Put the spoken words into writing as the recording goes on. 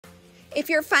If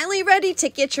you're finally ready to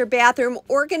get your bathroom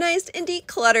organized and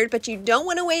decluttered, but you don't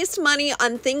want to waste money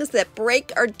on things that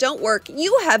break or don't work,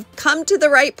 you have come to the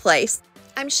right place.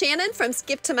 I'm Shannon from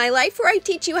Skip to My Life, where I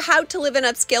teach you how to live an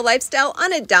upscale lifestyle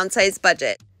on a downsized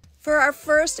budget. For our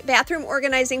first bathroom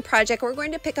organizing project, we're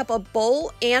going to pick up a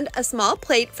bowl and a small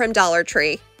plate from Dollar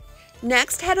Tree.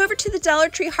 Next, head over to the Dollar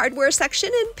Tree hardware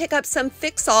section and pick up some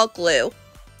Fix-All glue.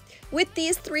 With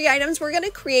these three items, we're going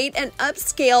to create an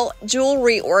upscale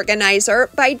jewelry organizer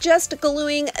by just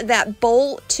gluing that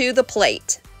bowl to the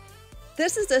plate.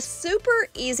 This is a super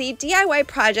easy DIY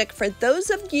project for those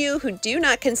of you who do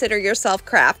not consider yourself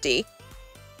crafty.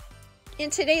 In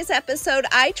today's episode,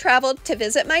 I traveled to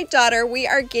visit my daughter. We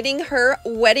are getting her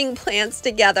wedding plans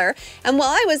together. And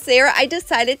while I was there, I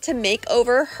decided to make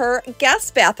over her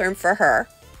guest bathroom for her.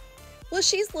 Well,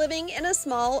 she's living in a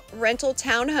small rental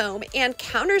townhome and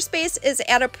counter space is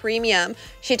at a premium.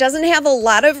 She doesn't have a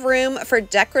lot of room for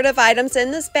decorative items in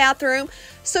this bathroom.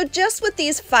 So just with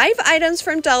these 5 items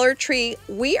from Dollar Tree,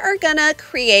 we are gonna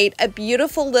create a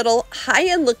beautiful little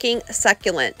high-end looking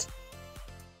succulent.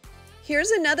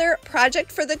 Here's another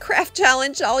project for the craft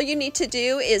challenge. All you need to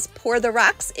do is pour the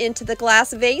rocks into the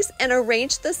glass vase and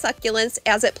arrange the succulents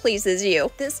as it pleases you.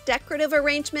 This decorative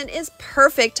arrangement is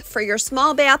perfect for your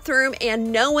small bathroom and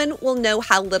no one will know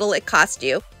how little it cost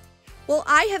you. Well,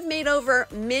 I have made over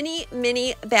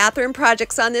many bathroom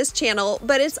projects on this channel,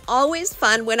 but it's always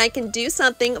fun when I can do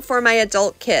something for my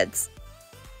adult kids.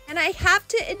 And I have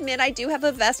to admit I do have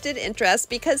a vested interest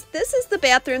because this is the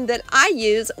bathroom that I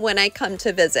use when I come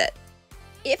to visit.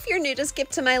 If you're new to Skip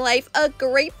to My Life, a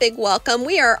great big welcome.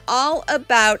 We are all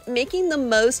about making the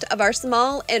most of our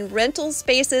small and rental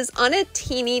spaces on a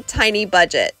teeny tiny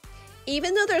budget.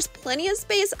 Even though there's plenty of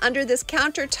space under this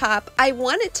countertop, I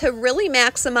wanted to really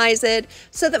maximize it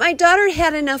so that my daughter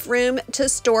had enough room to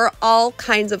store all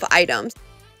kinds of items.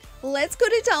 Let's go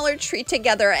to Dollar Tree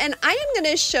together and I am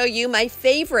going to show you my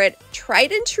favorite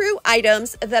tried and true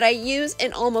items that I use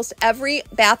in almost every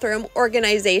bathroom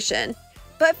organization.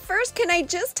 But first, can I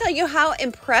just tell you how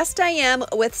impressed I am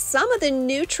with some of the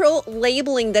neutral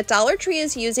labeling that Dollar Tree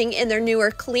is using in their newer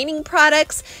cleaning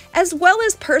products, as well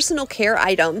as personal care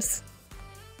items.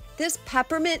 This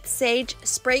peppermint sage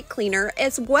spray cleaner,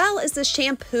 as well as the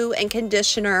shampoo and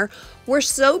conditioner, were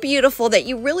so beautiful that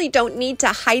you really don't need to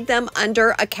hide them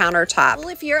under a countertop. Well,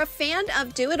 if you're a fan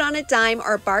of Do It on a Dime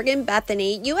or Bargain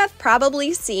Bethany, you have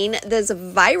probably seen this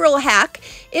viral hack.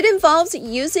 It involves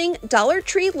using Dollar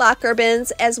Tree locker bins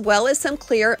as well as some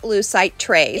clear lucite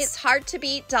trays. It's hard to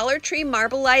beat Dollar Tree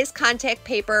marbleized contact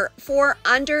paper for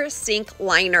under sink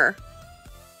liner.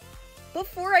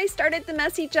 Before I started the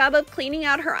messy job of cleaning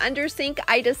out her under sink,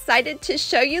 I decided to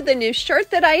show you the new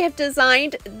shirt that I have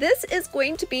designed. This is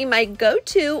going to be my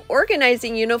go-to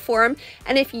organizing uniform,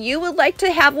 and if you would like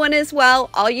to have one as well,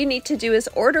 all you need to do is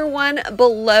order one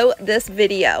below this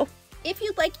video. If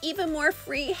you'd like even more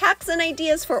free hacks and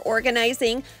ideas for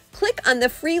organizing, click on the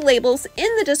free labels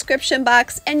in the description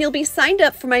box and you'll be signed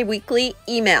up for my weekly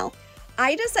email.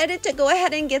 I decided to go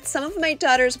ahead and get some of my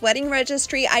daughter's wedding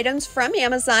registry items from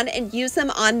Amazon and use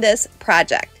them on this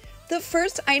project. The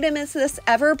first item is this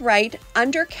ever bright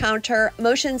under counter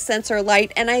motion sensor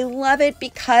light, and I love it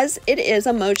because it is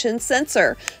a motion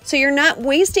sensor. So you're not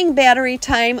wasting battery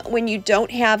time when you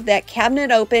don't have that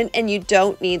cabinet open and you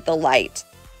don't need the light.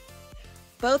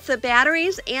 Both the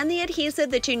batteries and the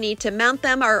adhesive that you need to mount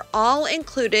them are all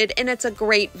included, and it's a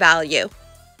great value.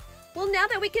 Well, now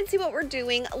that we can see what we're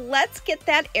doing, let's get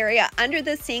that area under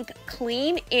the sink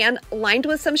clean and lined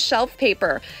with some shelf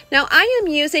paper. Now, I am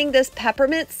using this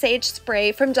peppermint sage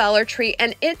spray from Dollar Tree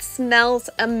and it smells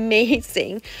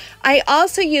amazing. I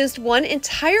also used one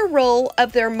entire roll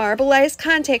of their marbleized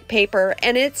contact paper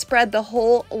and it spread the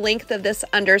whole length of this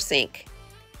under sink.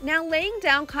 Now, laying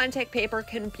down contact paper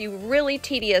can be really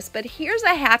tedious, but here's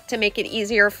a hack to make it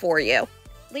easier for you.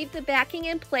 Leave the backing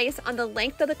in place on the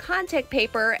length of the contact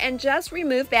paper and just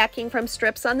remove backing from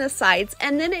strips on the sides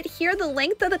and then adhere the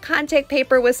length of the contact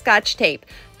paper with Scotch tape.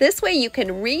 This way you can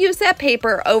reuse that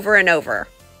paper over and over.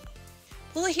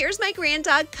 Well, here's my grand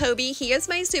dog, Kobe. He is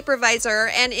my supervisor,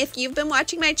 and if you've been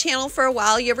watching my channel for a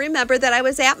while, you'll remember that I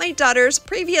was at my daughter's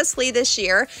previously this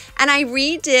year and I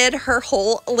redid her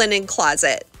whole linen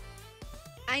closet.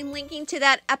 I'm linking to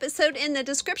that episode in the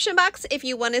description box if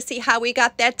you want to see how we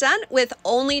got that done with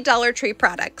only Dollar Tree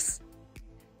products.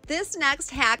 This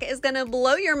next hack is going to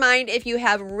blow your mind if you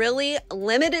have really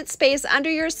limited space under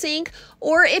your sink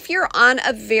or if you're on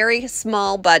a very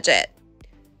small budget.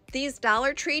 These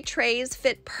Dollar Tree trays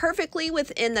fit perfectly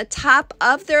within the top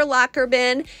of their locker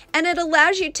bin, and it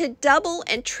allows you to double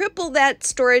and triple that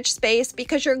storage space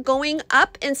because you're going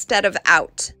up instead of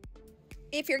out.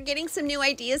 If you're getting some new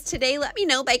ideas today, let me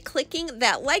know by clicking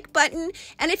that like button.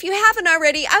 And if you haven't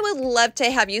already, I would love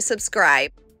to have you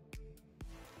subscribe.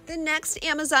 The next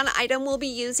Amazon item we'll be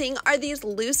using are these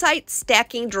lucite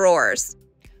stacking drawers.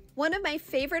 One of my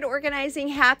favorite organizing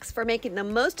hacks for making the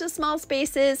most of small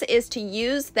spaces is to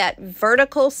use that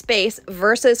vertical space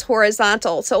versus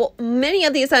horizontal. So many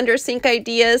of these under sink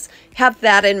ideas have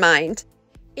that in mind.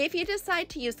 If you decide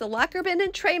to use the locker bin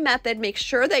and tray method, make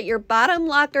sure that your bottom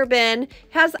locker bin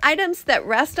has items that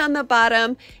rest on the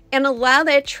bottom and allow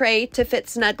that tray to fit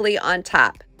snugly on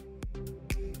top.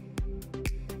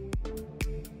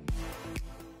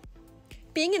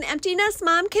 Being an empty nest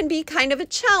mom can be kind of a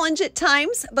challenge at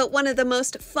times, but one of the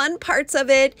most fun parts of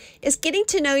it is getting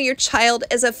to know your child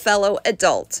as a fellow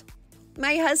adult.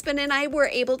 My husband and I were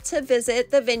able to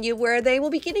visit the venue where they will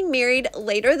be getting married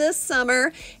later this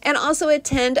summer and also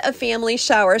attend a family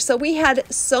shower. So we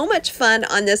had so much fun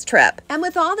on this trip. And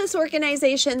with all this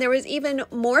organization, there was even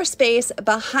more space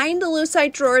behind the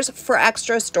lucite drawers for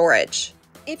extra storage.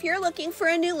 If you're looking for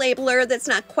a new labeler that's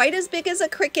not quite as big as a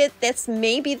Cricut, this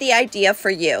may be the idea for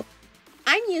you.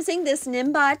 I'm using this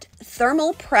Niimbot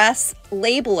thermal press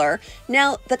labeler.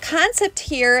 Now, the concept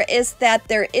here is that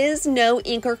there is no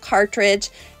ink or cartridge.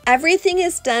 Everything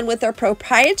is done with our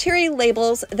proprietary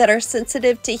labels that are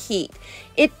sensitive to heat.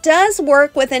 It does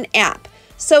work with an app.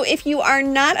 So if you are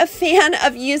not a fan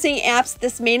of using apps,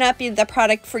 this may not be the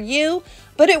product for you,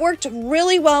 but it worked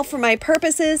really well for my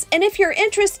purposes. And if you're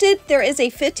interested, there is a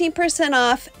 15%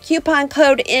 off coupon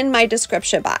code in my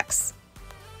description box.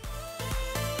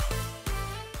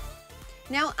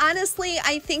 Now, honestly,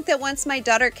 I think that once my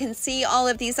daughter can see all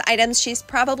of these items, she's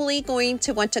probably going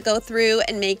to want to go through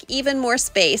and make even more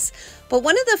space. But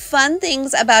one of the fun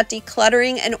things about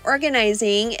decluttering and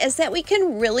organizing is that we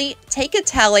can really take a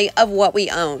tally of what we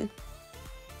own.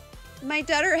 My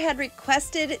daughter had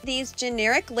requested these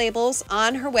generic labels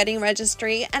on her wedding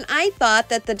registry, and I thought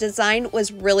that the design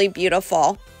was really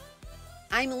beautiful.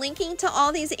 I'm linking to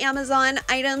all these Amazon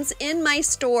items in my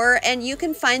store, and you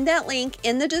can find that link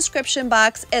in the description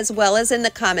box as well as in the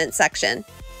comment section.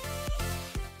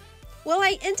 Well,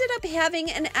 I ended up having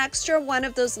an extra one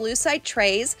of those lucite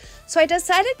trays, so I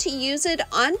decided to use it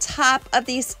on top of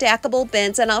these stackable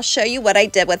bins, and I'll show you what I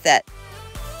did with it.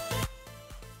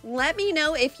 Let me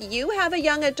know if you have a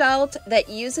young adult that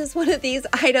uses one of these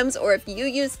items or if you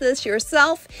use this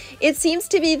yourself. It seems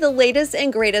to be the latest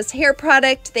and greatest hair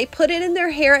product. They put it in their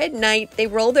hair at night, they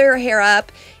roll their hair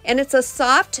up, and it's a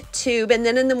soft tube, and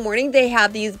then in the morning they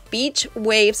have these beach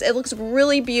waves. It looks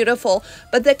really beautiful,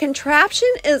 but the contraption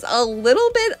is a little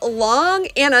bit long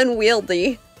and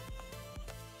unwieldy.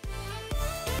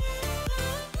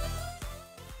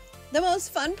 The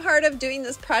most fun part of doing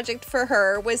this project for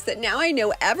her was that now I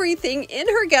know everything in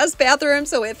her guest bathroom,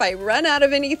 so if I run out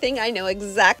of anything, I know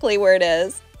exactly where it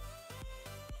is.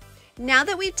 Now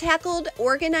that we've tackled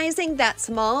organizing that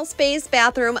small space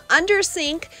bathroom under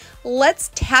sink, let's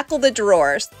tackle the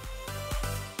drawers.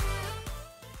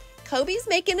 Kobe's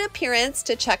making an appearance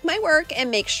to check my work and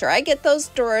make sure I get those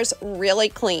drawers really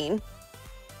clean.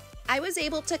 I was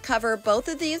able to cover both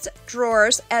of these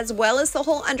drawers as well as the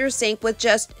whole undersink with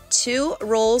just 2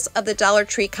 rolls of the Dollar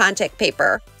Tree contact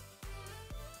paper.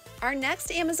 Our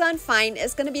next Amazon find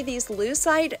is going to be these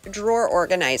lucite drawer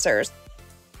organizers.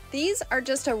 These are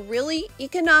just a really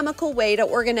economical way to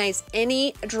organize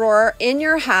any drawer in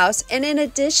your house, and in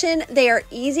addition, they are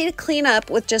easy to clean up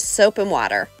with just soap and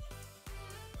water.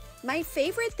 My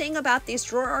favorite thing about these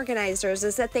drawer organizers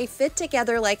is that they fit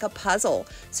together like a puzzle.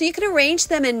 So you can arrange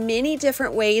them in many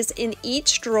different ways in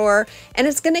each drawer, and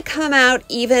it's going to come out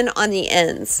even on the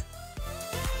ends.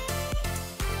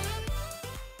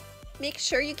 Make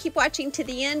sure you keep watching to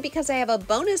the end because I have a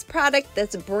bonus product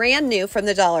that's brand new from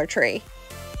the Dollar Tree.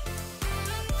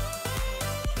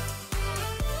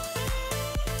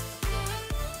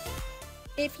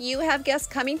 If you have guests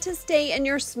coming to stay in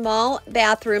your small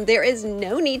bathroom, there is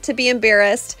no need to be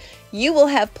embarrassed. You will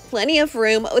have plenty of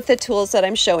room with the tools that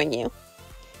I'm showing you.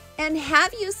 And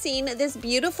have you seen this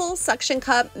beautiful suction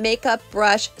cup makeup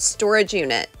brush storage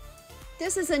unit?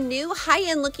 This is a new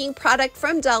high-end looking product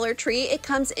from Dollar Tree. It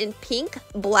comes in pink,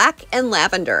 black, and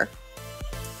lavender.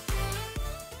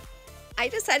 I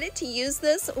decided to use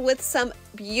this with some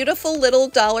beautiful little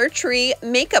Dollar Tree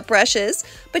makeup brushes,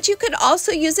 but you could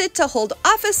also use it to hold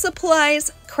office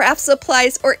supplies, craft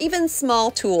supplies, or even small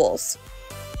tools.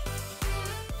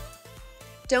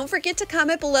 Don't forget to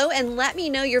comment below and let me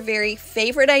know your very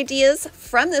favorite ideas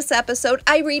from this episode.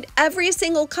 I read every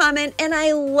single comment and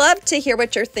I love to hear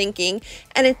what you're thinking.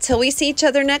 And until we see each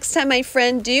other next time, my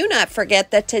friend, do not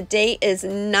forget that today is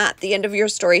not the end of your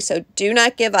story, so do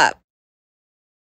not give up.